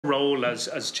role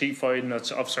as Chief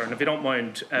Finance Officer, and if you don't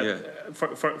mind,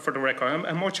 for the record,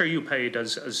 how much are you paid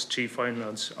as Chief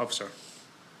Finance Officer?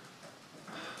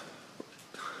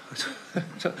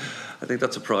 I think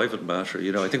that's a private matter.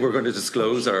 You know, I think we're going to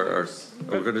disclose our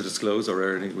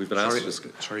earnings. We've been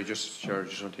asked. Sorry, just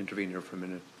want to intervene here for a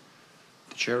minute.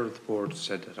 The chair of the board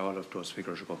said that all of those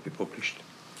figures are going to be published,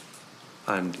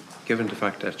 and given the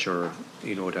fact that you're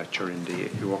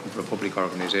working for a public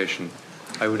organisation,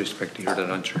 I would expect to hear that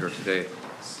answer here today.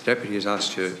 The deputy has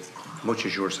asked you, how much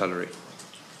is your salary?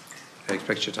 I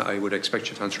would expect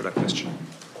you to answer that question.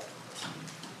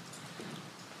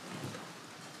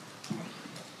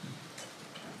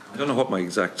 I don't know what my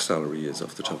exact salary is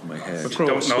off the top of my head,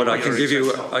 but I can give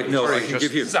you. I can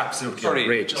give you. It's absolutely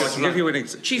outrageous. I can give you an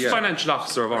Chief Financial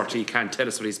Officer of RTE can't tell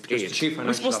us what he's paid.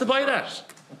 We're supposed to buy that.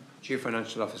 Chief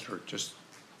Financial Officer,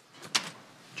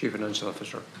 Chief Financial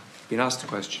Officer. Being asked the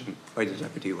question by the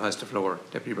deputy who has the floor,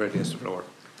 Deputy Brady has the floor.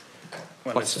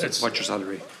 Well, what's your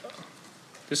salary?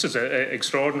 This is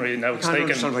extraordinary. Now it's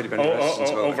taken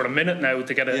over a minute now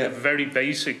to get a very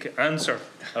basic answer.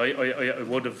 I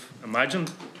would have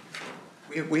imagined.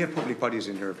 We have public bodies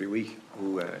in here every week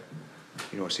who,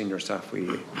 senior staff. We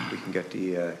can get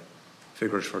the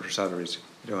figures for their salaries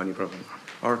without any problem.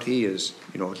 RTE is,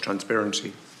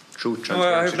 transparency, truth,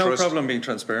 transparency. No, I have no trust. problem being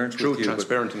transparent. Truth, with you,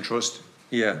 transparent, and trust.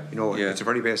 Yeah, it's a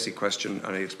very basic question,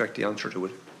 and I expect the answer to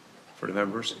it for the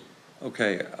members.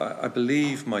 Okay, I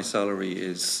believe my salary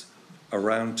is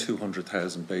around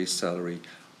 200,000 base salary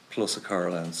plus a car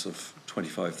allowance of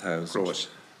 25,000. Gross.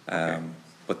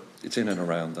 But it's in and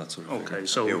around that sort of Okay, figure.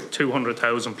 so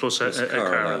 200,000 plus a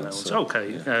car allowance. So,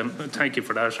 okay, thank you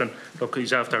for that. And look,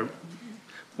 he's after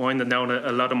winding down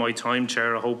a lot of my time,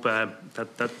 Chair. I hope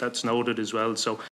that's noted as well. So.